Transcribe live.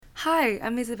Hi,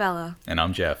 I'm Isabella. And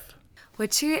I'm Jeff, We're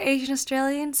two Asian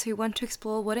Australians who want to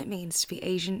explore what it means to be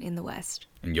Asian in the West.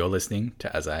 and you're listening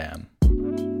to As I Am.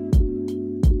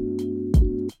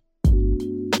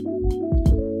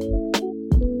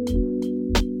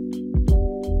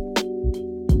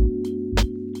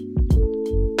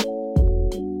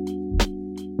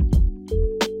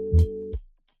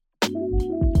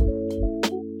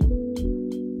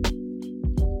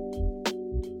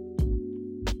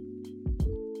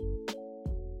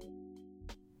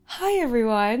 Hi,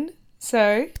 everyone.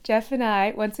 So, Jeff and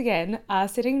I, once again, are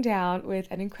sitting down with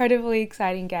an incredibly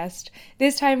exciting guest.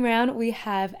 This time around, we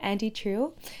have Andy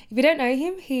Trill. If you don't know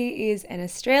him, he is an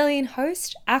Australian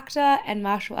host, actor, and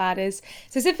martial artist.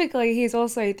 Specifically, he's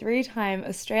also a three-time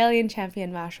Australian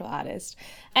champion martial artist.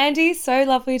 Andy, so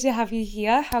lovely to have you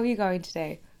here. How are you going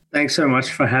today? Thanks so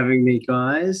much for having me,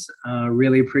 guys.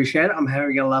 Really appreciate it. I'm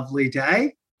having a lovely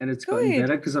day, and it's gotten Good.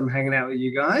 better because I'm hanging out with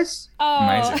you guys. Oh,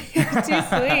 Amazing. too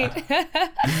sweet.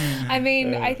 I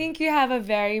mean, I think you have a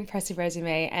very impressive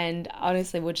resume, and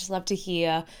honestly, we'd just love to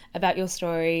hear about your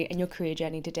story and your career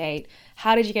journey to date.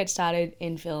 How did you get started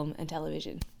in film and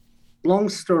television? Long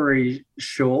story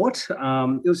short,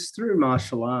 it was through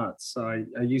martial arts. I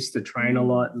used to train a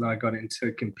lot, and I got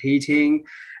into competing.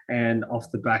 And off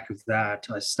the back of that,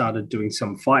 I started doing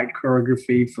some fight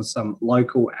choreography for some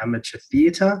local amateur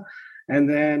theatre. And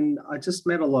then I just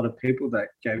met a lot of people that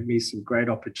gave me some great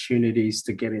opportunities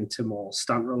to get into more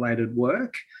stunt related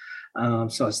work.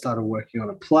 So I started working on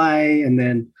a play, and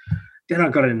then I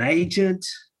got an agent,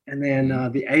 and then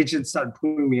the agent started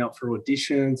putting me up for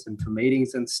auditions and for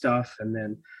meetings and stuff. And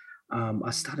then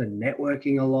I started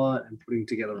networking a lot and putting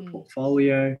together a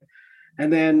portfolio.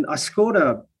 And then I scored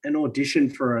an audition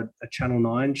for a Channel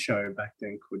 9 show back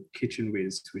then called Kitchen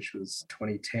Whiz, which was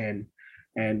 2010,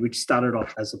 and which started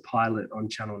off as a pilot on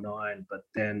Channel 9, but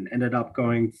then ended up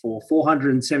going for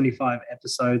 475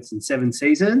 episodes and 7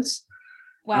 seasons.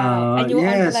 Wow. And you were on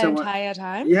Yeah, for that so entire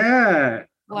time? yeah,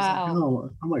 I was like, Wow.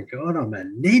 oh my God, I'm a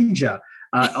ninja.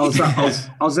 I was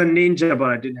a ninja, but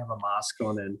I didn't have a mask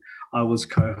on, and I was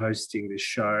co-hosting this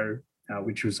show,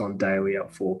 which was on daily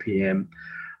at 4 p.m.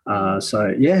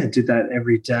 So yeah, did that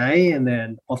every day. And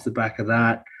then off the back of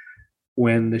that,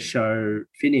 when the show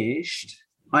finished,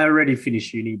 I already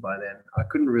finished uni by then. I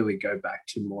couldn't really go back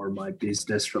to more of my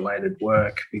business related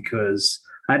work because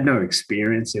I had no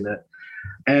experience in it.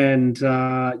 And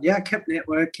yeah, I kept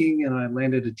networking, and I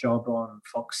landed a job on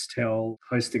Foxtel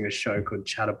hosting a show called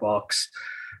Chatterbox,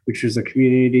 which was a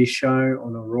community show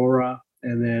on Aurora.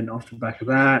 And then off the back of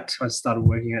that, I started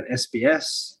working at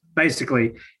SBS. Basically,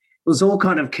 it was all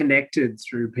kind of connected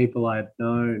through people I'd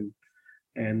known,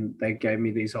 and they gave me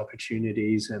these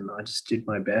opportunities, and I just did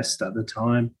my best at the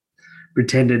time,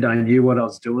 pretended I knew what I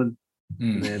was doing.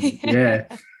 And then, yeah.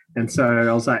 And so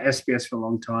I was at SBS for a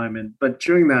long time. But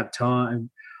during that time,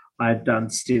 I'd done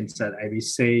stints at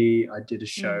ABC. I did a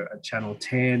show at Channel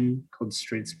 10 called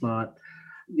Street Smart.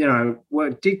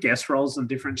 Did guest roles on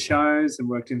different shows and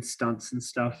worked in stunts and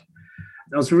stuff.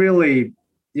 I was really,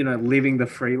 living the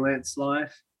freelance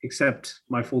life, except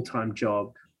my full-time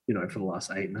job, for the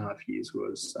last 8.5 years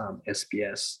was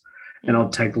SBS. And I'll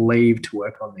take leave to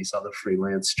work on these other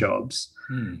freelance jobs.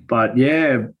 But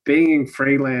yeah, being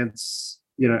freelance,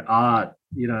 art,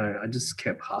 I just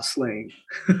kept hustling.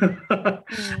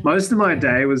 Most of my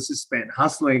day was just spent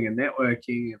hustling and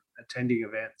networking and attending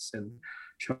events and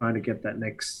trying to get that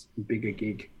next bigger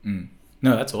gig.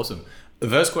 No, that's awesome. The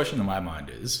first question in my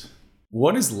mind is,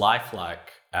 what is life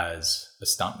like as a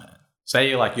stuntman? Say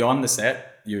you're on the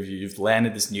set, you've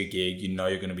landed this new gig, you're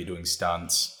going to be doing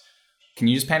stunts. Can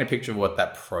you just paint a picture of what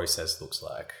that process looks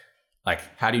like? Like,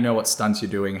 how do you know what stunts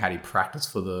you're doing? How do you practice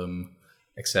for them?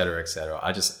 Et cetera, et cetera.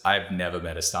 I've never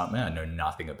met a stuntman. I know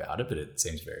nothing about it, but it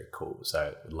seems very cool.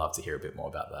 So I'd love to hear a bit more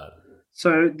about that.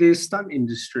 So the stunt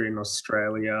industry in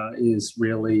Australia is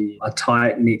really a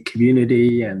tight-knit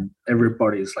community, and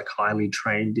everybody's like highly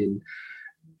trained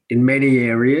in many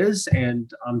areas. And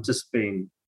I'm just being,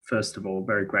 first of all,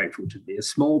 very grateful to be a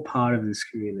small part of this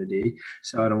community.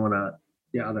 So I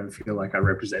don't feel like I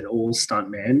represent all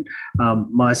stuntmen.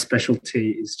 My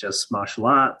specialty is just martial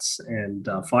arts and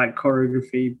fight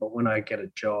choreography. But when I get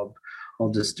a job, I'll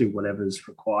just do whatever's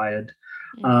required.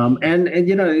 And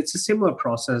it's a similar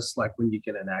process like when you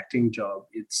get an acting job.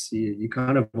 It's you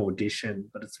kind of audition,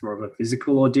 but it's more of a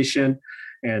physical audition.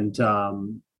 And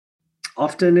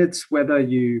often it's whether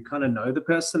you kind of know the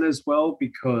person as well,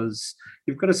 because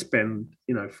you've got to spend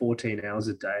 14 hours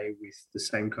a day with the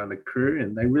same kind of crew,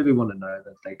 and they really want to know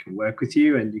that they can work with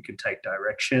you and you can take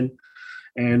direction.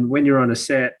 And when you're on a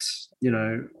set,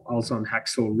 I was on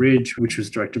Hacksaw Ridge, which was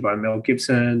directed by Mel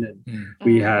Gibson, and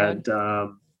we had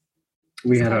an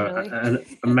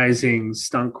amazing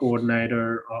stunt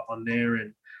coordinator on there,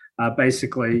 and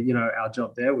basically, our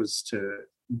job there was to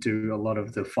do a lot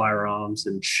of the firearms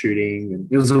and shooting,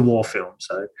 and it was a war film,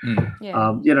 so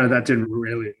that didn't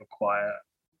really require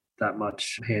that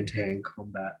much hand-to-hand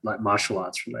combat, like martial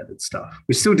arts related stuff.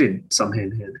 We still did some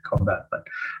hand-to-hand combat, but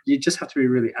you just have to be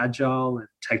really agile and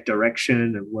take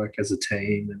direction and work as a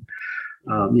team. And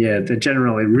they're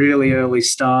generally really early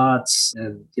starts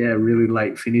and really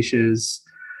late finishes,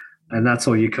 and that's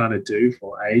all you kind of do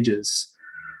for ages.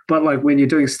 But like when you're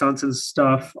doing stunts and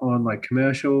stuff on like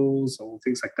commercials or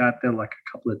things like that, they're like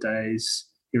a couple of days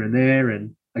here and there.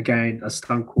 And again, a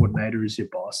stunt coordinator is your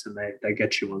boss, and they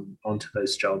get you onto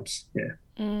those jobs. Yeah.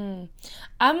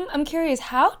 I'm curious,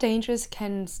 how dangerous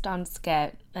can stunts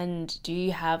get, and do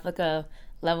you have like a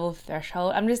level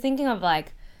threshold? I'm just thinking of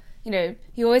like,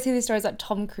 you always hear these stories like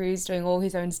Tom Cruise doing all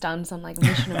his own stunts on like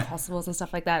Mission Impossibles and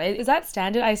stuff like that. Is that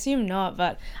standard? I assume not,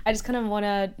 but I just kind of want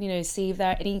to, see if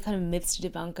there are any kind of myths to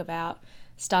debunk about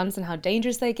stunts and how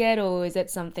dangerous they get, or is it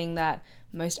something that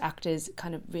most actors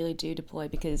kind of really do deploy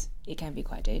because it can be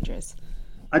quite dangerous?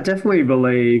 I definitely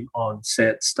believe on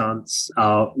set stunts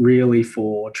are really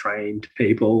for trained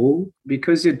people,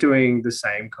 because you're doing the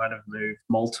same kind of move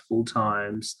multiple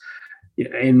times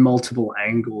in multiple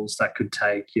angles that could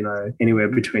take, anywhere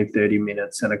between 30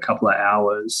 minutes and a couple of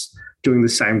hours doing the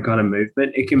same kind of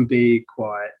movement. It can be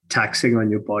quite taxing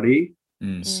on your body.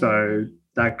 So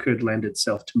that could lend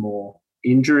itself to more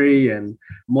injury and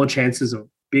more chances of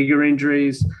bigger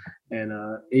injuries and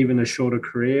even a shorter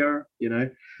career,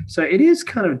 So it is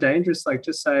kind of dangerous. Like,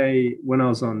 just say when I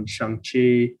was on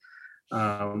Shang-Chi,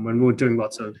 when we were doing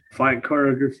lots of fight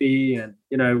choreography, and,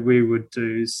 we would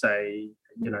do, say,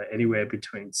 anywhere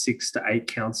between 6 to 8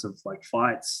 counts of like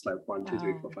fights, like 1, 2,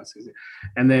 3, 4, 5, 6.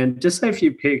 And then just say if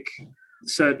you pick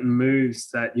certain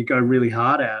moves that you go really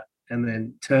hard at, and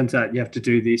then turns out you have to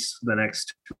do this for the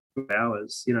next 2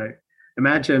 hours,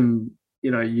 imagine,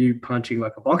 you punching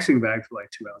like a boxing bag for like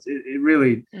 2 hours. It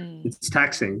really, it's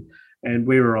taxing. And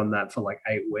we were on that for like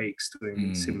 8 weeks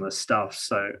doing similar stuff.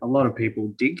 So a lot of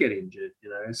people did get injured,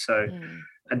 so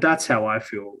and that's how I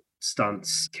feel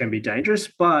stunts can be dangerous.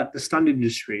 But the stunt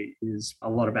industry is a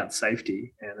lot about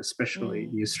safety, and especially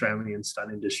the Australian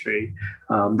stunt industry.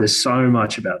 There's so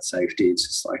much about safety. It's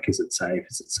just like, is it safe?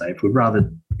 Is it safe? We'd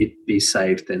rather it be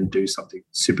safe than do something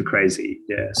super crazy.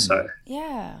 Yeah. So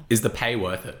is the pay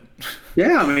worth it?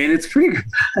 Yeah, I mean, it's pretty good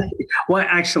pay. Well,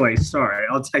 actually, sorry,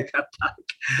 I'll take that back.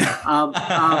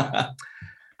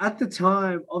 At the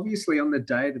time, obviously on the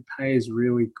day, the pay is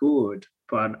really good.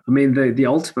 But I mean, the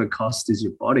ultimate cost is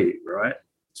your body, right?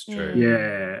 It's true.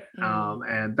 Yeah.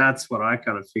 And that's what I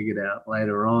kind of figured out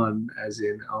later on, as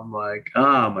in I'm like,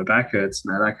 my back hurts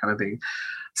now, that kind of thing.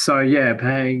 So yeah,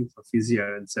 paying for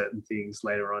physio and certain things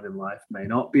later on in life may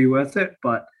not be worth it,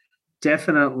 but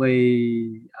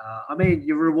definitely, I mean,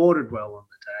 you're rewarded well on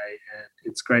the day, and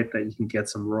it's great that you can get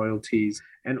some royalties.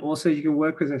 And also you can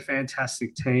work with a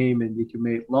fantastic team, and you can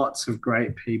meet lots of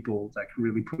great people that can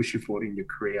really push you forward in your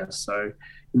career. So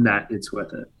in that, it's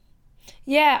worth it.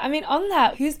 Yeah, I mean, on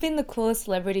that, who's been the coolest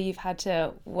celebrity you've had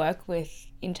to work with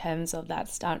in terms of that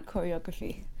stunt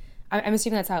choreography? I'm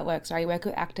assuming that's how it works, right? You work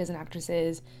with actors and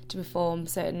actresses to perform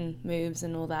certain moves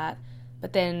and all that.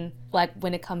 But then, like,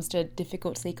 when it comes to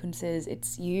difficult sequences,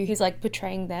 it's you who's, like,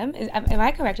 portraying them. Am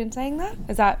I correct in saying that?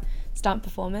 Is that stunt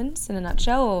performance in a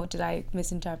nutshell, or did I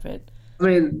misinterpret? I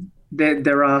mean,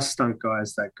 there are stunt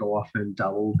guys that go off and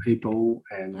double people.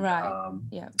 And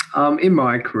in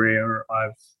my career,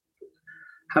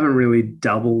 haven't really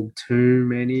doubled too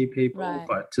many people,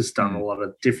 but just done a lot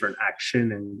of different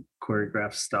action and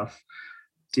choreographed stuff.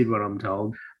 Did what I'm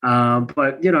told.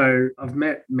 But, I've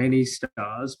met many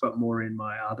stars, but more in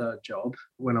my other job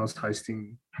when I was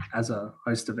hosting as a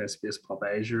host of SBS Pop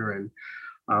Asia. And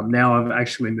now I've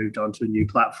actually moved on to a new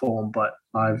platform, but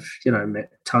I've,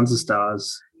 met tons of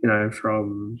stars,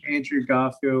 from Andrew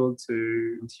Garfield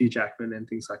to Hugh Jackman and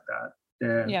things like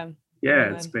that.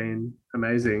 Yeah, it's been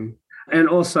amazing. And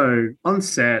also on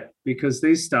set, because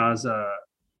these stars are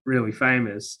really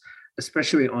famous,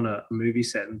 especially on a movie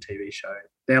set and TV show,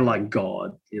 they're like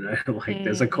God, like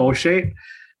there's a call sheet,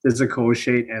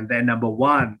 and they're number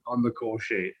one on the call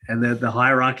sheet, and then the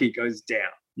hierarchy goes down,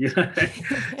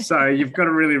 So you've got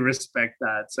to really respect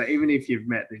that. So even if you've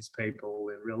met these people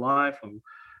in real life or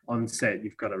on set,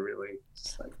 you've got to really...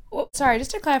 Well, sorry,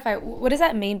 just to clarify, what does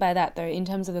that mean by that, though, in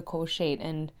terms of the call sheet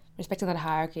and respecting that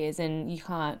hierarchy, as in you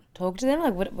can't talk to them?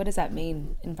 Like, what does that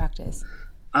mean in practice?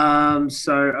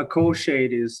 So a call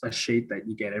sheet is a sheet that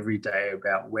you get every day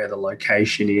about where the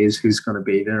location is, who's going to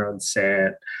be there on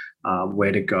set,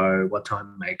 where to go, what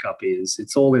time makeup is.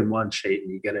 It's all in one sheet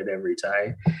and you get it every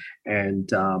day.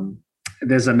 And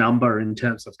there's a number in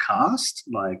terms of cast,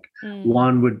 like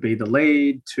one would be the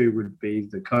lead, two would be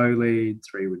the co-lead,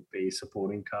 three would be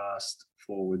supporting cast,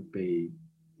 four would be,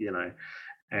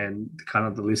 and kind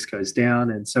of the list goes down.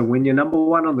 And so when you're number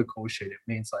one on the call sheet, it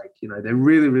means like, they're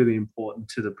really, really important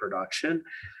to the production.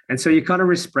 And so you kind of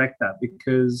respect that,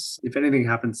 because if anything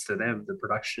happens to them, the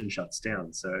production shuts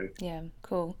down. So yeah,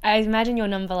 cool. I imagine you're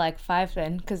number like 5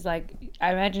 then, because like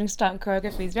I imagine stunt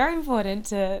choreography is very important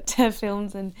to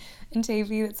films and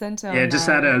TV that's sent on. Yeah, just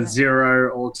add a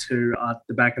 0 or 2 at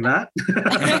the back of that.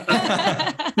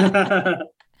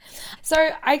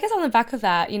 So I guess on the back of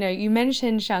that, you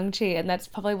mentioned Shang-Chi, and that's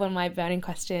probably one of my burning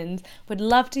questions. Would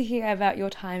love to hear about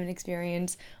your time and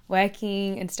experience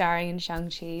working and starring in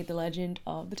Shang-Chi, The Legend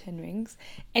of the Ten Rings.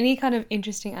 Any kind of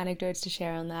interesting anecdotes to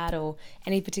share on that, or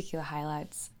any particular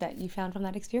highlights that you found from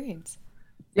that experience?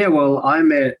 Yeah, well, I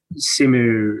met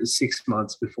Simu 6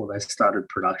 months before they started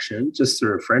production, just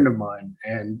through a friend of mine.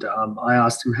 And I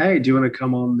asked him, hey, do you want to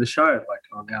come on the show, like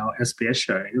on our SBS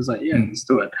show? He was like, yeah, let's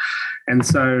do it. And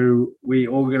so we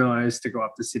organised to go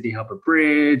up to Sydney Harbour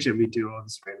Bridge, and we do all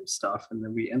this random stuff. And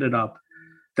then we ended up,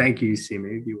 thank you,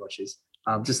 Simu, if you watch this,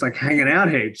 just like hanging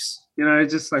out heaps.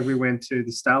 Just like we went to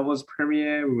the Star Wars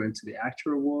premiere, we went to the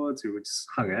Actor Awards, we just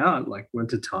hung out, like went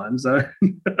to Time Zone.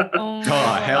 Oh,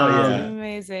 hell yeah.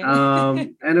 Amazing.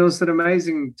 And it was an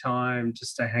amazing time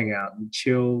just to hang out and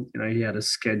chill. He had a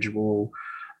schedule,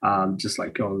 just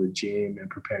like going to the gym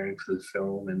and preparing for the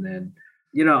film. And then,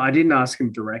 I didn't ask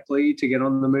him directly to get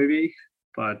on the movie,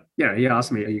 but, he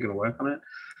asked me, are you going to work on it?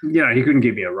 He couldn't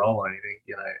give me a role or anything,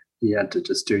 he had to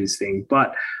just do his thing.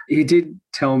 But he did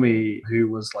tell me who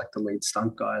was like the lead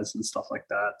stunt guys and stuff like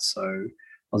that. So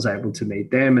I was able to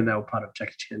meet them, and they were part of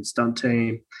Jackie Chan's stunt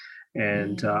team.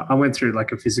 And I went through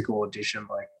like a physical audition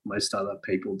like most other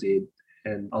people did.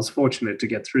 And I was fortunate to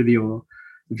get through the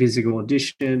physical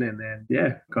audition, and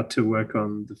then, got to work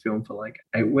on the film for like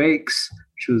 8 weeks,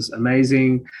 which was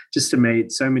amazing, just to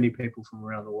meet so many people from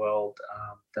around the world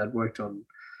that worked on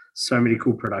so many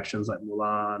cool productions like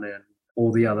Mulan and all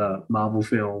the other Marvel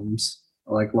films.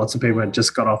 Like lots of people had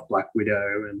just got off Black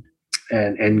Widow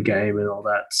and Endgame and all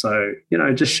that. So,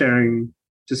 just sharing,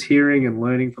 just hearing and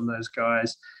learning from those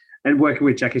guys, and working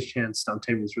with Jackie Chan's stunt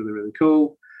team was really, really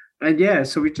cool. And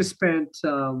so we just spent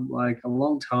like a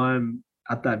long time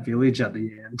at that village at the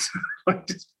end, like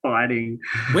just fighting.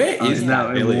 Where is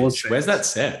that village? Where's that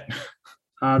set?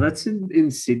 That's in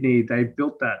Sydney. They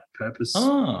built that purpose.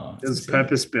 Oh, it was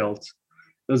purpose built.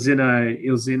 It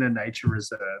was in a nature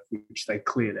reserve, which they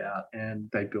cleared out, and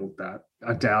they built that.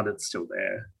 I doubt it's still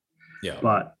there. Yeah.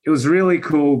 But it was really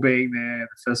cool being there the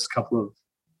first couple of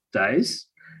days.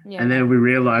 Yeah. And then we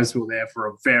realized we were there for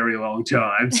a very long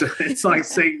time. So it's like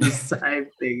seeing the same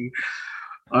thing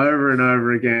over and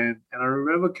over again. And I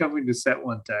remember coming to set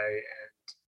one day,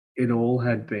 and it all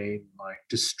had been like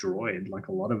destroyed, like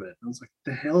a lot of it. And I was like,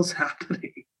 the hell's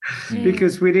happening?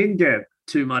 Because we didn't get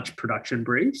too much production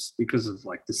briefs because of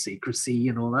like the secrecy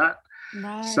and all that.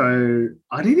 Right. So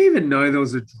I didn't even know there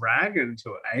was a dragon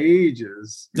until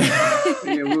ages.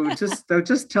 They'll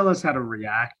just tell us how to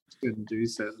react and do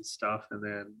certain stuff, and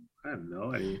then I have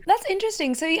no idea. That's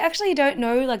interesting. So you actually don't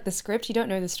know like the script, you don't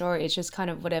know the story. It's just kind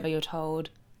of whatever you're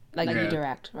told, like you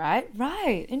direct, right?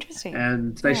 Right. Interesting.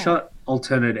 And they shot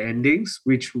alternate endings,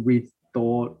 which we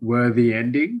thought were the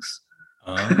endings.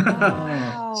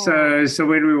 Wow. So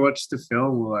when we watched the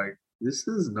film, we're like, this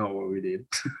is not what we did.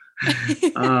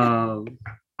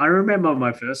 I remember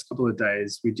my first couple of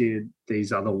days, we did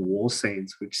these other war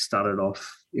scenes, which started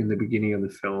off in the beginning of the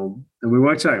film, and we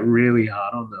worked like really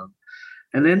hard on them,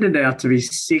 and ended out to be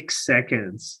 6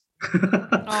 seconds.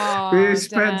 We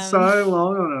spent so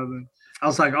long on them. I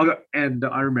was like, and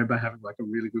I remember having like a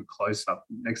really good close up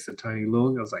next to Tony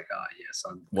Leung. I was like, yes,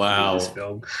 I'm in this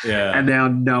film. Yeah. And now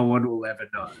no one will ever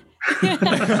know.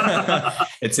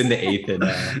 It's in the ether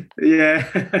now.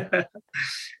 Yeah.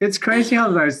 It's crazy how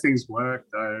those things work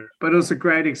though. But it was a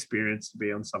great experience to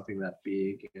be on something that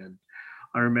big. And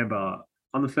I remember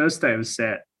on the first day of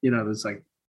set, there's like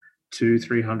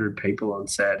 200-300 people on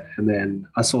set. And then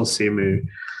I saw Simu,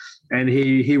 and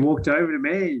he walked over to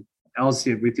me. I was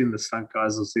within the stunt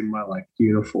guys. I was in my like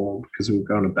uniform because we were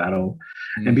going to battle,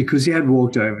 and because he had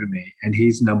walked over to me, and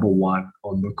he's number one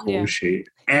on the call sheet,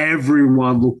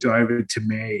 everyone looked over to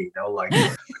me. They were like,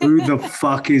 "Who the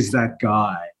fuck is that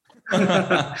guy?"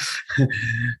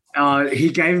 He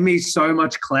gave me so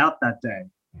much clout that day.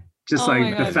 Just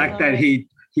the fact that he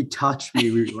he touched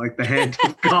me with like the hand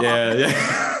of God.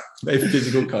 Yeah. Maybe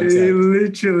physical contact. He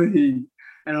literally,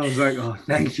 and I was like, oh,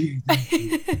 thank you.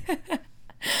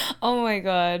 Oh my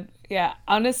God. Yeah.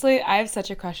 Honestly, I have such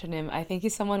a crush on him. I think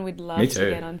he's someone we'd love Me to too.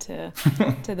 get onto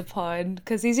to the pod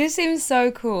because he just seems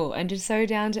so cool and just so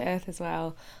down to earth as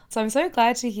well. So I'm so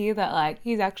glad to hear that like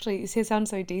he sounds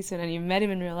so decent and you've met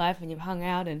him in real life and you've hung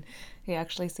out and he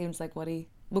actually seems like what he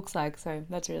looks like. So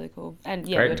that's really cool. And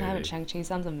yeah, Great your time movie. at Shang-Chi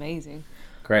sounds amazing.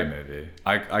 Great movie.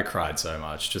 I cried so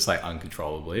much, just like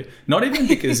uncontrollably. Not even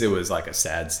because it was like a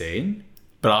sad scene,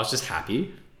 but I was just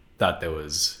happy that there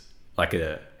was like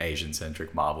a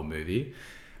Asian-centric Marvel movie.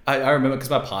 I remember because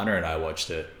my partner and I watched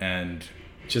it, and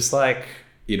just like,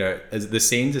 you know, as the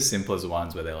scenes as simple as the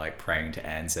ones where they're like praying to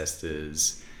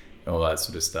ancestors and all that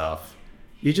sort of stuff,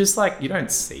 you just like, you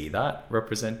don't see that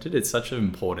represented. It's such an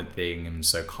important thing and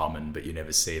so common, but you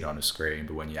never see it on a screen.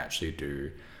 But when you actually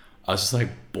do, I was just like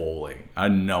bawling. I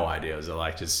had no idea. I was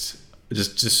like just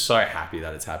so happy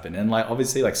that it's happened. And like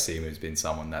obviously like Simu's been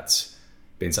someone that's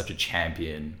been such a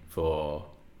champion for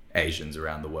Asians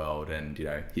around the world, and you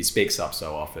know, he speaks up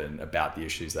so often about the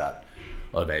issues that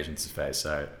a lot of Asians face.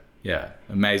 So yeah,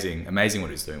 amazing what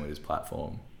he's doing with his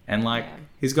platform. And like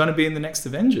he's gonna be in the next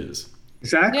Avengers.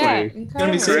 Exactly. Yeah, It's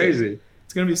gonna be sick. crazy.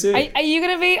 It's gonna be sick. Are you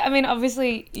going to be, I mean,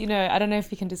 obviously, you know, I don't know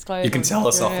if you can disclose. You can tell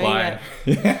us offline.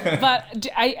 But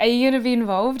are you going to be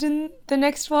involved in the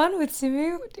next one with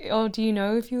Simu? Or do you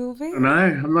know if you will be? No,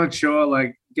 I'm not sure.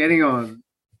 Like getting on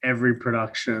every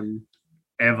production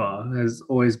ever has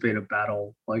always been a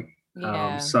battle. Like,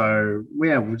 Yeah. so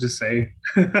yeah, we'll just see.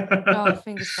 Oh,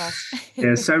 fingers crossed.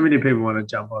 Yeah, so many people want to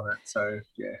jump on it. So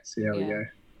yeah, see how we go.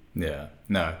 Yeah,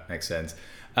 no, makes sense.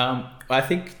 I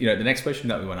think, you know, the next question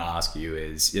that we want to ask you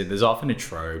is, you know, there's often a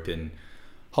trope in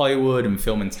Hollywood and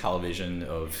film and television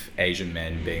of Asian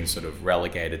men being sort of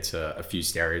relegated to a few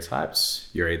stereotypes.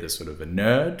 You're either sort of a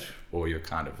nerd or you're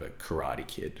kind of a karate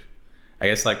kid. I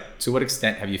guess, like, to what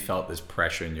extent have you felt this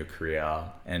pressure in your career?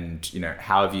 And, you know,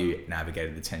 how have you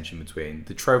navigated the tension between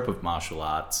the trope of martial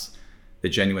arts, the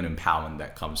genuine empowerment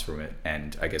that comes from it,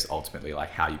 and I guess ultimately,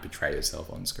 like, how you portray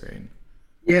yourself on screen?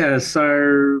 Yeah,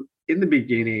 so in the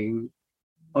beginning,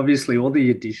 obviously all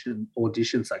the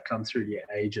auditions that come through your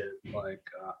agent like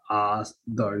are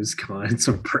those kinds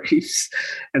of briefs.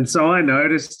 And so I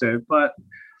noticed it, but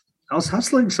I was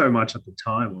hustling so much at the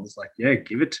time. I was like, yeah,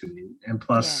 give it to me. And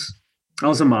plus I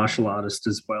was a martial artist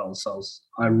as well. So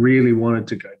I really wanted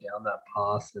to go down that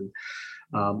path.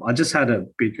 And I just had a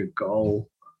bigger goal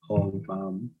of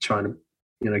trying to,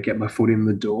 you know, get my foot in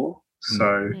the door.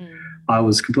 So I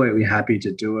was completely happy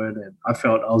to do it, and I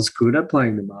felt I was good at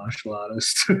playing the martial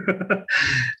artist.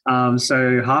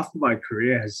 So half of my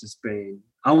career has just been,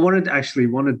 I wanted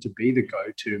to be the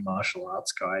go-to martial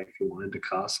arts guy if you wanted to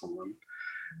cast someone.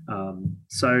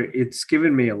 So it's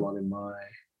given me a lot in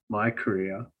my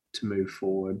career to move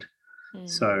forward.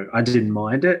 So I didn't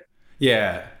mind it.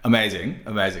 Yeah, amazing.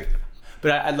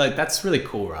 But I like, that's really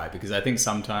cool, right? Because I think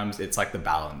sometimes it's like the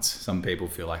balance. Some people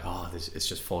feel like, oh, it's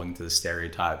just falling into the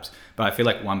stereotypes. But I feel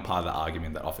like one part of the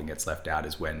argument that often gets left out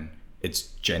is when it's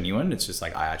genuine. It's just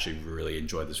like, I actually really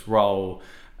enjoy this role.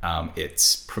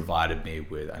 It's provided me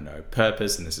with, I know,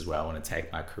 purpose, and this is where I want to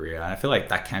take my career. And I feel like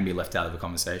that can be left out of the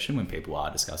conversation when people are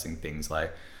discussing things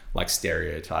like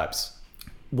stereotypes.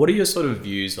 What are your sort of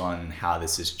views on how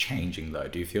this is changing, though?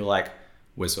 Do you feel like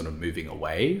we're sort of moving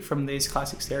away from these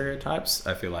classic stereotypes?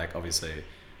 I feel like, obviously,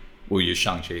 we'll use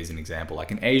Shang-Chi as an example,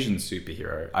 like an Asian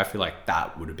superhero. I feel like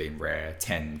that would have been rare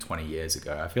 10, 20 years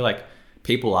ago. I feel like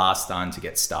people are starting to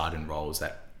get starred in roles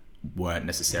that weren't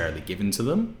necessarily given to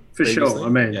them. For previously. sure. I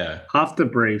mean, Yeah. half the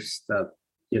briefs that,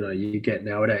 you know, you get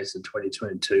nowadays in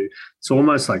 2022, it's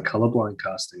almost like colorblind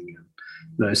casting. And,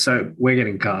 you know, so we're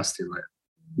getting cast in like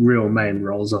real main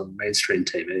roles on mainstream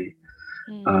TV.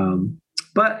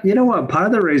 But you know what? Part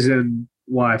of the reason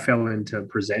why I fell into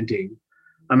presenting,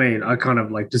 I mean, I kind of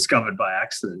like discovered by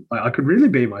accident, like I could really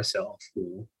be myself.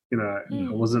 You know, I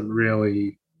wasn't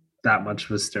really that much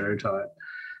of a stereotype.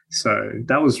 So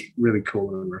that was really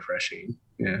cool and refreshing.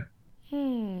 Yeah.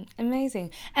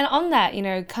 Amazing. And on that, you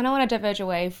know, kind of want to diverge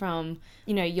away from,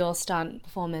 you know, your stunt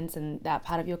performance and that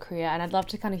part of your career. And I'd love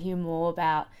to kind of hear more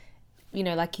about, you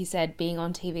know, like you said, being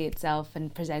on TV itself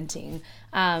and presenting.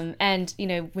 And, you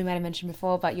know, we might have mentioned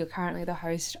before, but you're currently the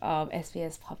host of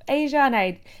SBS Pop Asia, and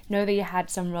I know that you had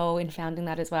some role in founding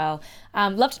that as well.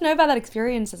 Love to know about that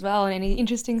experience as well, and any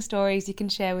interesting stories you can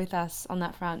share with us on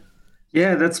that front.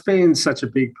 Yeah, that's been such a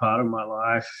big part of my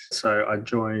life. So I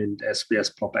joined SBS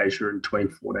Pop Asia in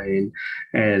 2014,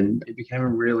 and it became a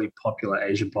really popular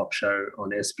Asian pop show on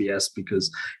SBS because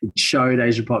it showed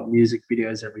Asian pop music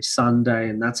videos every Sunday,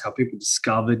 and that's how people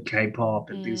discovered K-pop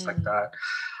and things like Mm. that.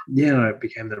 I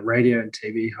became the radio and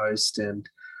TV host, and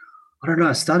I don't know,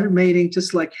 I started meeting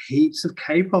just like heaps of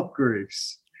K-pop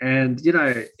groups. And,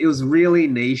 it was really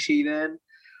nichey then.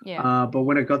 Yeah. But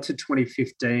when it got to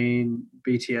 2015,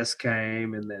 BTS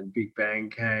came, and then Big Bang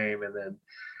came, and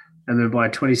then by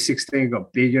 2016 it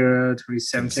got bigger. It's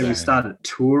 2017 we insane. started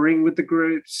touring with the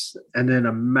groups, and then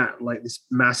like this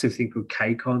massive thing called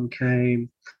KCON came,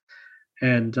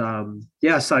 and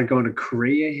I started going to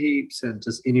Korea heaps and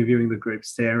just interviewing the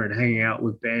groups there and hanging out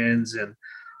with bands, and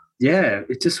yeah,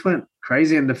 it just went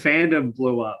crazy, and the fandom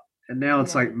blew up, and now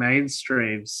it's Yeah. like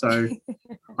mainstream. So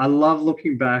I love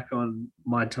looking back on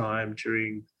my time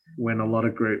during when a lot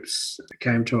of groups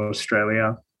came to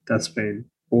Australia. That's been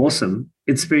awesome.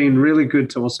 It's been really good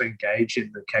to also engage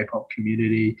in the K-pop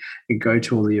community and go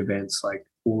to all the events like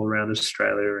all around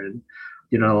Australia, and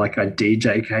like I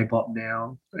DJ K-pop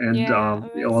now, and Yeah,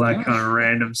 all that amazing. kind of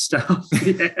random stuff.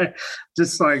 Yeah,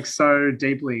 just like so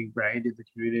deeply ingrained in the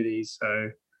community.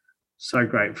 So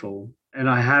grateful. And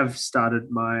I have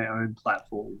started my own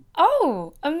platform.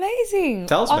 Oh, amazing.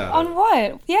 Tell us about On it.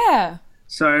 what? Yeah.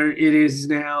 So it is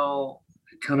now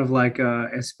kind of like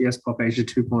SBS Pop Asia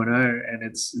 2.0, and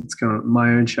it's kind of my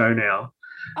own show now.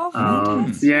 Oh,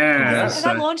 fantastic. Yeah, Has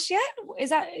that so launched yet? Is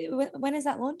that when is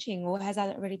that launching, or has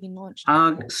that already been launched?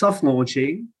 soft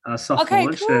launching, soft Okay,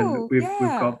 launched, and cool. we've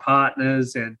Yeah. got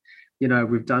partners, and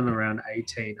we've done around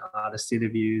 18 artist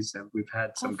interviews, and we've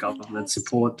had some government fantastic.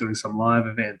 support doing some live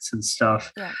events and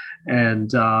stuff. Yeah.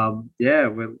 And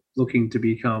we're looking to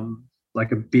become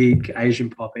like a big Asian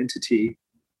pop entity.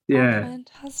 Oh, Yeah.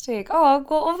 fantastic. Oh,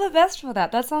 well, all the best for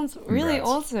that. That sounds really Congrats.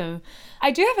 awesome.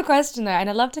 I do have a question though, and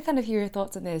I'd love to kind of hear your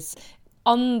thoughts on this.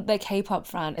 On the K-pop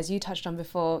front, as you touched on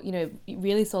before, you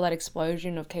really saw that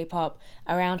explosion of K-pop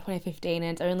around 2015,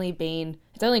 and it's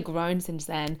only grown since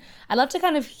then. I'd love to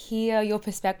kind of hear your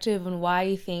perspective on why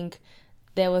you think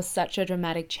there was such a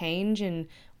dramatic change and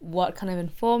what kind of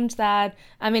informed that.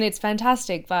 I mean, it's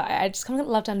fantastic, but I just kind of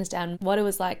love to understand what it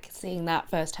was like seeing that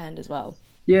firsthand as well.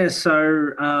 Yeah, so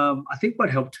I think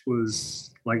what helped was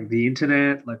like the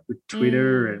internet, like with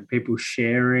Twitter Mm, and people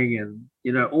sharing, and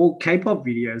all K-pop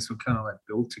videos were kind of like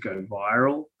built to go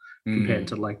viral compared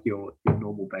to like your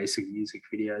normal basic music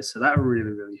videos. So that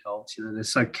really, really helped. They're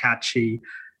so catchy,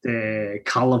 they're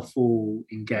colorful,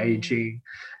 mm, engaging,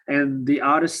 and the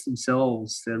artists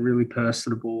themselves, they're really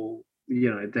personable.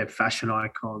 They're fashion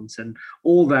icons, and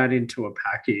all that into a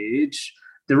package.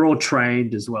 They're all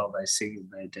trained as well. They sing and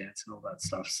they dance and all that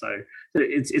stuff. So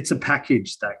it's a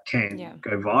package that can yeah.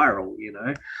 go viral,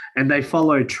 and they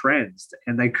follow trends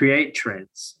and they create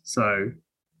trends. So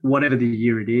whatever the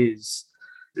year it is,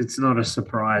 it's not a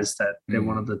surprise that they're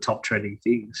one of the top trending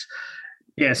things.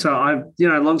 Yeah, so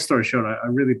long story short, I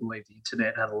really believe the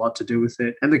internet had a lot to do with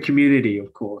it, and the community,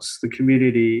 of course, the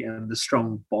community and the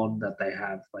strong bond that they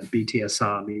have, like BTS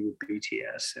Army with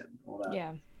BTS and all that.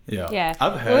 Yeah. Yeah. Yeah.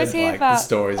 I've We always heard hear like the about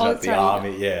stories oh, about the sorry,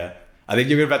 army. Yeah. I think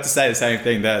you're about to say the same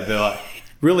thing. They're like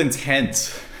real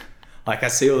intense. Like I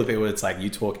see all the people, it's like you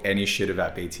talk any shit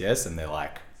about BTS and they're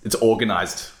like, it's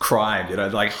organized crime,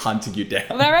 like hunting you down.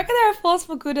 But I reckon they're a force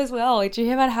for good as well. Did you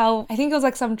hear about how I think it was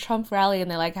like some Trump rally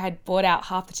and they like had bought out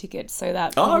half the tickets so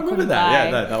that Oh, I people remember couldn't that.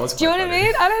 buy. Yeah, that was Do you know quite what I funny.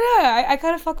 mean? I don't know. I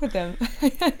kind of fuck with them.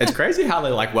 It's crazy how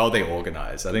they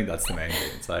organize. I think that's the main thing.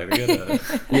 It's like they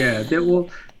gotta, Yeah, well,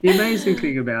 the amazing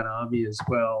thing about Army as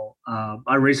well,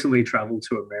 I recently traveled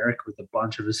to America with a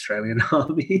bunch of Australian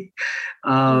Army.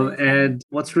 Amazing. And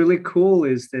what's really cool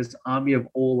is there's Army of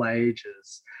all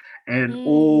ages and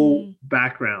all Mm.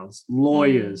 backgrounds,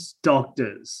 lawyers,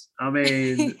 doctors, I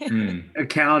mean,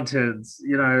 accountants,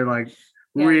 like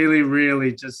Yeah. really,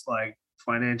 really just like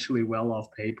financially well off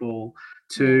people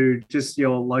to just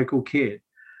your local kid.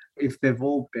 If they've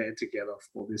all band together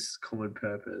for this common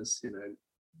purpose,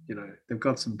 they've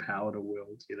got some power to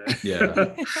wield,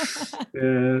 Yeah.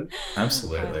 Yeah.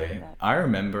 Absolutely. love that. I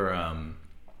remember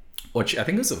watching, I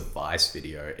think it was a Vice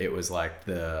video. It was like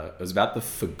it was about the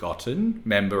forgotten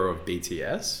member of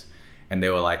BTS. And they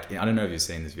were like, I don't know if you've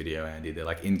seen this video, Andy. They're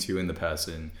like interviewing the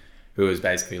person who was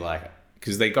basically like,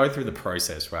 because they go through the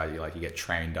process, right? You get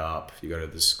trained up, you go to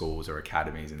the schools or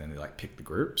academies, and then they like pick the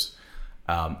groups.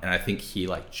 And I think he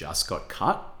like just got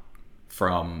cut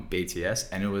from BTS,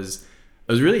 and it was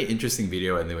a really interesting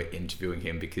video. And they were interviewing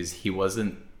him because he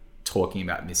wasn't talking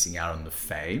about missing out on the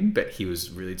fame, but he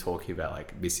was really talking about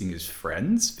like missing his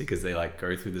friends because they like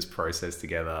go through this process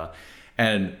together.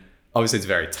 And obviously it's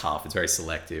very tough. It's very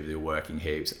selective. They're working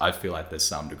heaps. I feel like there's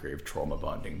some degree of trauma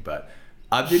bonding, but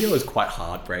our video was quite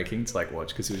heartbreaking to like watch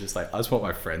because it was just like, I just want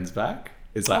my friends back.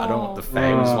 It's like, I don't want the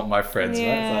fame, I just want my friends back.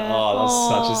 It's like, that's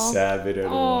such a sad video to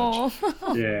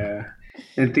watch. Yeah.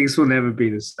 And things will never be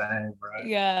the same, right?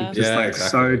 Yeah. It's just exactly.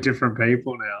 so different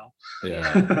people now.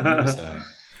 Yeah. 100%.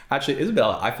 Actually,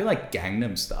 Isabella, I feel like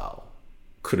Gangnam Style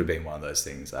could have been one of those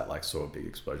things that like saw a big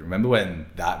explosion. Remember when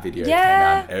that video came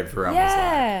out? Everyone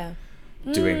was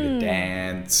like doing the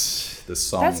dance. The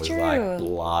song was like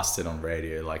blasted on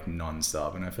radio like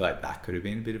non-stop, and I feel like that could have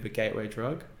been a bit of a gateway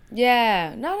drug.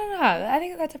 Yeah. No. I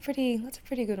think that's a pretty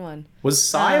good one. Was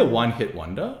Psy a one-hit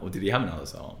wonder, or did he have another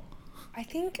song? I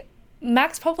think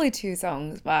Max probably 2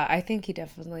 songs, but I think he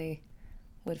definitely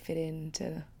would fit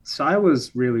into. Psy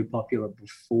was really popular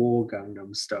before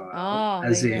Gangnam Style,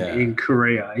 as in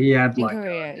Korea. He had like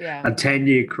a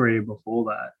 10-year career before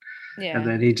that. Yeah. And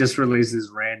then he just released this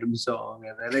random song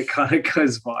and then it kind of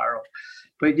goes viral.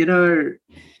 But, you know,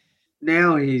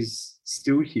 now he's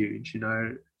still huge, you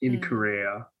know, in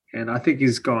Korea. And I think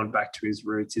he's gone back to his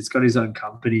roots. He's got his own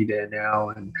company there now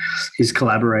and he's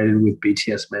collaborated with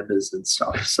BTS members and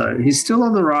stuff. So he's still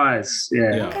on the rise.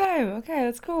 Yeah. Okay.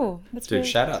 That's cool. That's Dude, really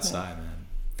shout cool. out Psy, man.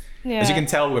 Yeah. As you can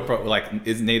tell, we're probably like,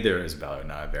 neither Isabella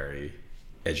and I are very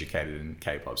educated in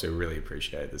K-pop, so we really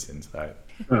appreciate this insight.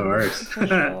 No worries. For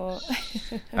sure.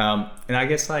 And I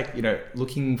guess like, you know,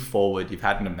 looking forward, you've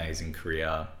had an amazing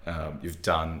career. You've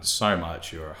done so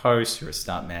much. You're a host, you're a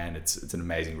stuntman. It's an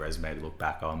amazing resume to look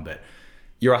back on, but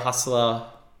you're a hustler.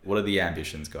 What are the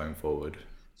ambitions going forward?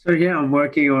 So yeah, I'm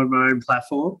working on my own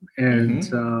platform and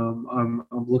I'm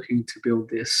looking to build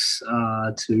this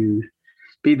to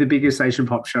be the biggest Asian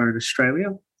pop show in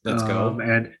Australia. Let's go.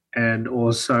 And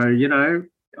also, you know,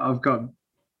 I've got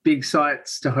big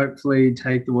sights to hopefully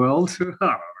take the world. Dream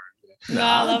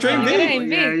big.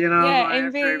 Yeah, you know, I am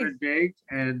aim big. dreaming big,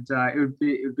 and it would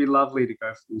be lovely to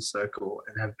go full circle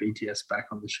and have BTS back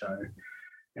on the show.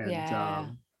 And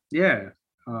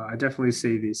I definitely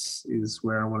see this is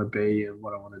where I want to be and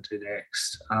what I want to do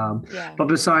next. But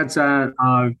besides that,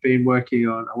 I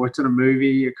worked on a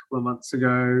movie a couple of months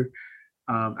ago,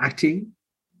 acting.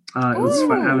 It was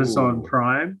for Amazon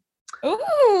Prime.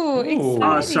 Ooh, exciting.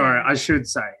 Oh, sorry, I should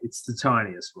say it's the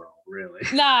tiniest role, really.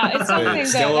 Nah, it's something though. That's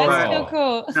still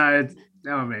cool.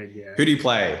 No, I mean, yeah. Who do you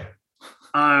play?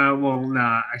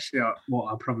 Actually,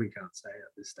 I probably can't say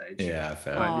at this stage. Yeah,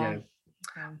 fair.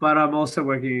 But I'm also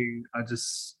working.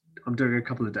 I'm doing a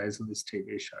couple of days on this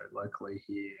TV show locally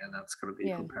here, and that's going to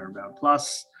be for Paramount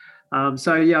Plus. I'm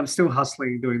still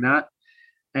hustling doing that.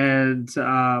 And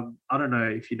I don't know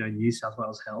if you know New South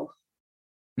Wales Health.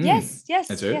 Yes.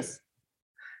 I do.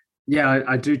 Yeah,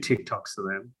 I do TikToks to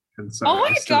them. And so oh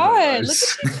my God, look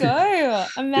at you go.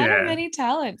 A man of many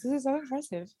talents. This is so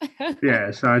impressive.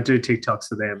 Yeah, so I do TikToks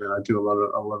to them and I do a lot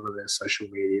of their social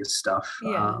media stuff.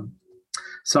 Yeah.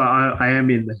 So I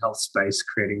am in the health space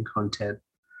creating content.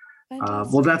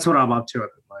 Well, that's what I'm up to at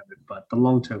the moment. But the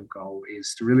long-term goal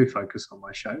is to really focus on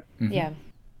my show. Mm-hmm.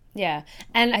 Yeah.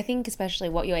 And I think especially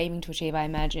what you're aiming to achieve, I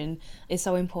imagine, is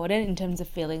so important in terms of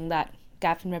filling that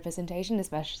gap in representation,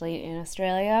 especially in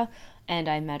Australia, and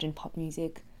I imagine pop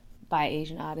music by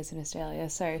Asian artists in Australia.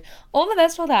 So all the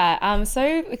best for that. I'm so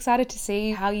excited to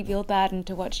see how you build that and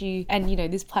to watch you and, you know,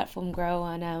 this platform grow.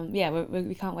 And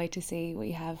we can't wait to see what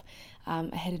you have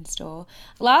ahead in store.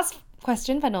 Last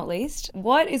question, but not least,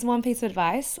 what is one piece of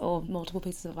advice or multiple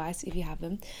pieces of advice, if you have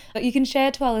them, that you can share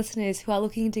to our listeners who are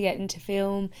looking to get into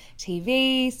film,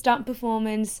 TV, stunt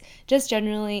performance, just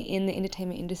generally in the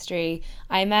entertainment industry?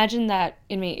 I imagine that,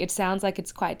 it sounds like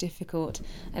it's quite difficult,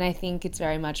 and I think it's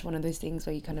very much one of those things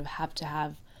where you kind of have to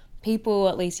have people,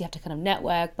 at least you have to kind of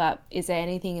network, but is there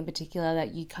anything in particular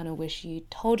that you kind of wish you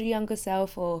told your younger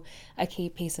self, or a key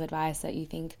piece of advice that you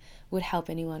think would help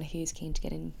anyone who's keen to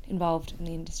get involved in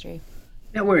the industry?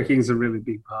 Networking is a really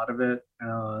big part of it.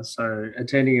 So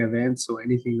attending events or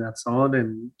anything that's on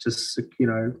and just,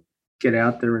 get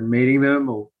out there and meeting them,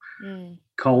 or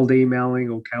cold emailing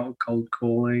or cold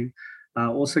calling.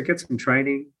 Also get some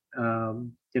training.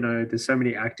 There's so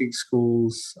many acting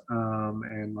schools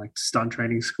and like stunt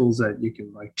training schools that you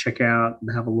can like check out and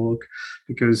have a look,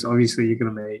 because obviously you're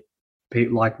going to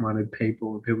meet like-minded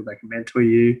people and people that can mentor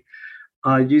you.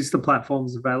 Use the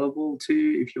platforms available to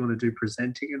you if you want to do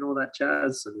presenting and all that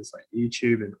jazz. So there's like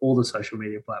YouTube and all the social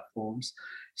media platforms.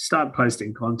 Start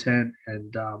posting content,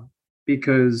 and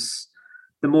because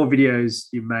the more videos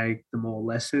you make, the more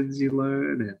lessons you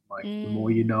learn, and like the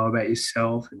more you know about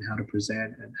yourself and how to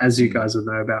present. And as you guys will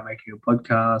know about making a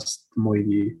podcast, the more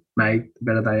you make, the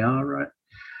better they are, right?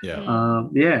 Yeah.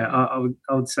 I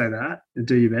would say that, and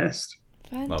do your best.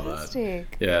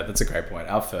 Fantastic. Yeah, that's a great point.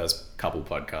 Our first couple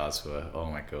podcasts were, oh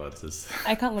my God,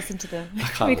 I can't listen to them.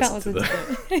 we can't listen to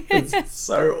them. It's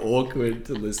so awkward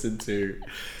to listen to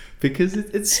because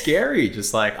it's scary.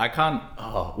 Just like, I can't,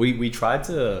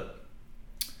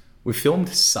 we filmed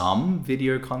some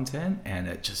video content and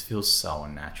it just feels so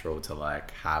unnatural to like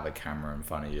have a camera in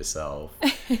front of yourself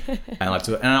and like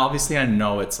do it. And obviously I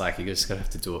know it's like, you just gotta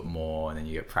have to do it more and then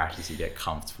you get practice, you get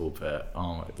comfortable, but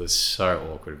it was so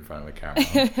awkward in front of a camera.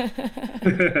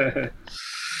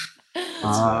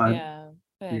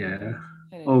 Yeah.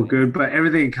 All good, but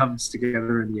everything comes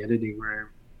together in the editing room.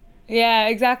 Yeah,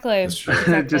 exactly. That's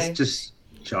true. Just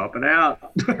chop it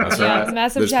out. That's right.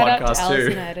 Massive There's shout out to podcasts too.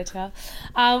 Alison, our editor.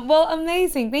 Well,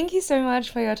 amazing. Thank you so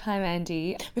much for your time,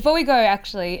 Andy. Before we go,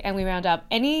 actually, and we round up,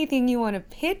 anything you want to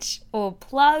pitch or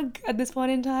plug at this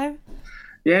point in time?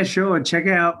 Yeah, sure. Check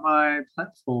out my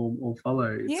platform or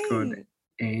follow. It's Yay. called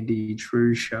Andy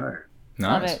True Show.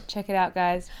 Love Nice. it. Check it out,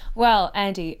 guys. Well,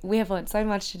 Andy, we have learned so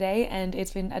much today and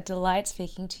it's been a delight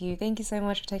speaking to you. Thank you so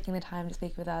much for taking the time to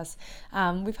speak with us.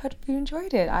 We've hope you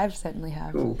enjoyed it. I've certainly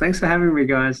have. Cool. Thanks for having me,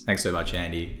 guys. Thanks so much,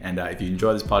 Andy. And if you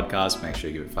enjoy this podcast, make sure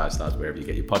you give it 5 stars wherever you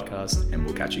get your podcast, and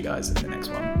we'll catch you guys in the next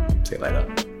one. See you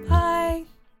later.